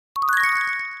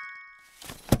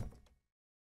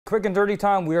quick and dirty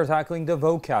time, we are tackling the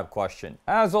vocab question.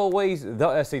 As always, the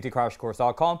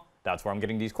SATcrashcourse.com. That's where I'm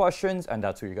getting these questions, and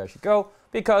that's where you guys should go.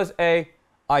 Because A,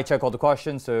 I check all the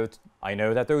questions, so I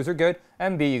know that those are good.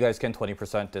 And B, you guys get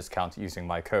 20% discount using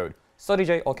my code.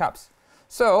 StudyJ, all caps.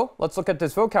 So let's look at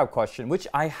this vocab question, which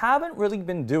I haven't really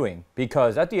been doing.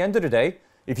 Because at the end of the day,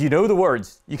 if you know the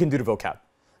words, you can do the vocab.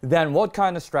 Then what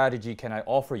kind of strategy can I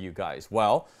offer you guys?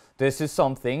 Well, this is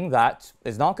something that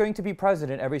is not going to be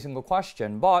present in every single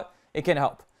question, but it can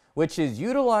help, which is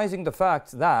utilizing the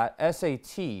fact that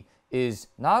SAT is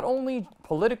not only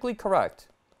politically correct,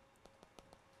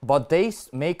 but they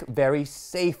make very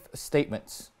safe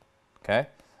statements, okay?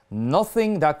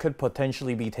 Nothing that could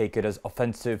potentially be taken as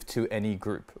offensive to any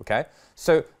group, okay?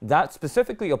 So that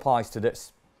specifically applies to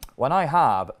this. When I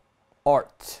have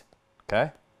art,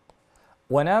 okay?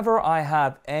 Whenever I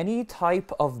have any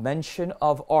type of mention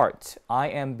of art, I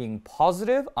am being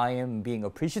positive, I am being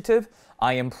appreciative,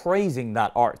 I am praising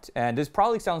that art. And this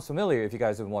probably sounds familiar if you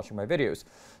guys have been watching my videos.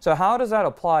 So how does that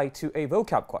apply to a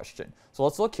vocab question? So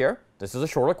let's look here. This is a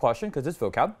shorter question because it's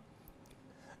vocab.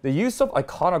 The use of I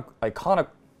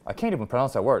can't even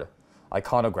pronounce that word.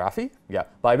 Iconography? Yeah.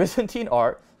 By Byzantine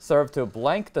art served to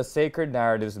blank the sacred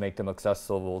narratives, make them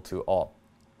accessible to all.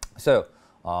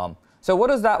 So what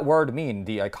does that word mean,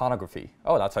 the iconography?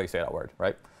 Oh, that's how you say that word,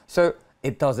 right? So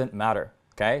it doesn't matter,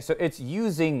 okay? So it's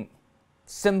using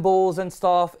symbols and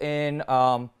stuff in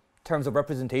terms of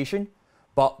representation,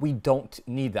 but we don't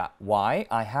need that. Why?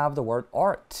 I have the word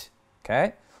art,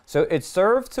 okay? So it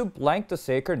serves to blank the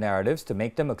sacred narratives to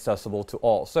make them accessible to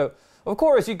all. So, of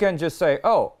course, you can just say,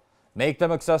 oh, make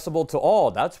them accessible to all.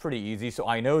 That's pretty easy, so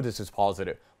I know this is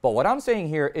positive. But what I'm saying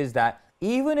here is that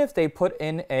even if they put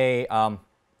in a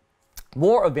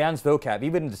more advanced vocab,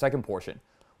 even in the second portion,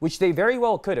 which they very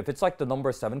well could. If it's like the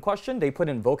number 7 question, they put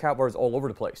in vocab words all over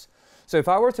the place. So if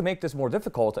I were to make this more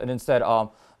difficult and instead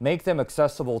make them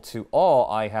accessible to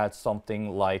all, I had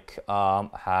something like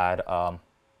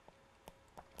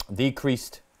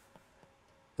decreased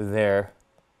their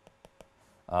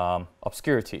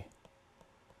obscurity.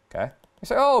 Okay. You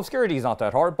say, oh, obscurity is not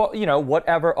that hard, but you know,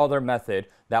 whatever other method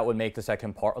that would make the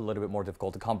second part a little bit more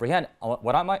difficult to comprehend.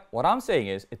 What I'm saying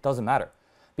is, it doesn't matter,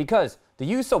 because the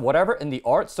use of whatever in the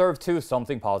art serves to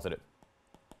something positive.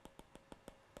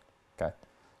 Okay,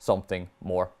 something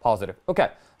more positive. Okay,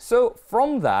 so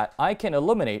from that, I can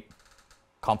eliminate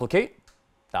complicate.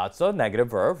 That's a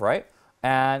negative verb, right?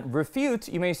 And refute,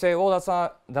 you may say, well,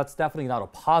 that's definitely not a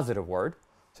positive word.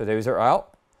 So those are out.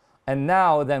 And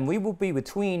now, then we will be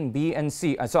between B and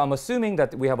C. And so I'm assuming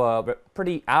that we have a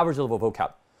pretty average level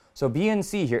vocab. So B and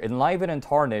C here, enliven and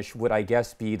tarnish, would I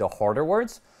guess be the harder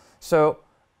words. So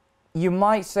you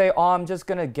might say, oh, I'm just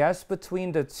going to guess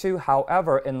between the two.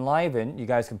 However, enliven, you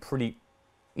guys can pretty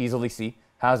easily see,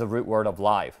 has a root word of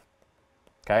live.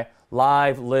 Okay?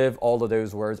 Live, live, all of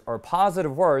those words are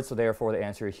positive words. So therefore, the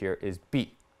answer here is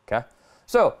B. Okay?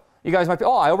 So you guys might be,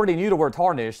 oh, I already knew the word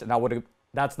tarnished, and I would have.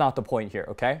 That's not the point here,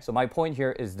 okay? So my point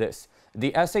here is this.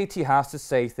 The SAT has to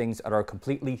say things that are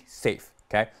completely safe,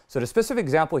 okay? So the specific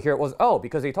example here was, oh,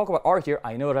 because they talk about art here,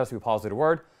 I know it has to be a positive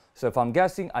word. So if I'm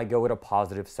guessing, I go with a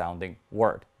positive sounding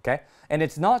word, okay? And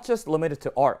it's not just limited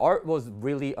to art. Art was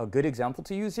really a good example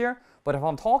to use here. But if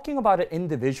I'm talking about an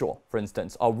individual, for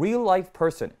instance, a real life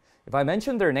person, if I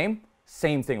mention their name,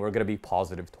 same thing, we're going to be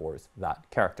positive towards that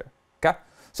character, okay?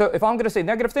 So if I'm going to say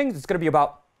negative things, it's going to be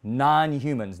about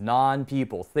non-humans,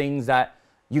 non-people, things that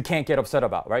you can't get upset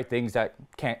about, right? Things that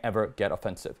can't ever get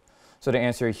offensive. So the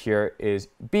answer here is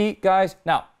B, guys.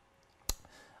 Now,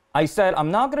 I said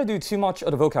I'm not going to do too much of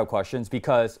the vocab questions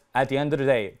because at the end of the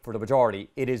day, for the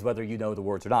majority, it is whether you know the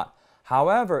words or not.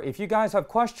 However, if you guys have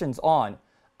questions on,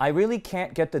 I really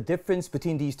can't get the difference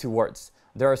between these two words.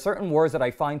 There are certain words that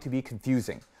I find to be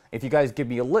confusing. If you guys give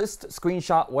me a list,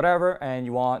 screenshot, whatever, and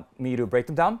you want me to break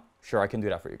them down, sure, I can do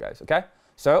that for you guys, okay?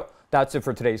 So that's it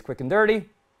for today's Quick and Dirty.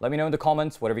 Let me know in the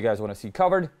comments whatever you guys want to see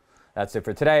covered. That's it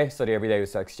for today. Study every day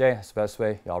with XJ. That's the best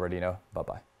way. You already know.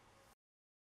 Bye-bye.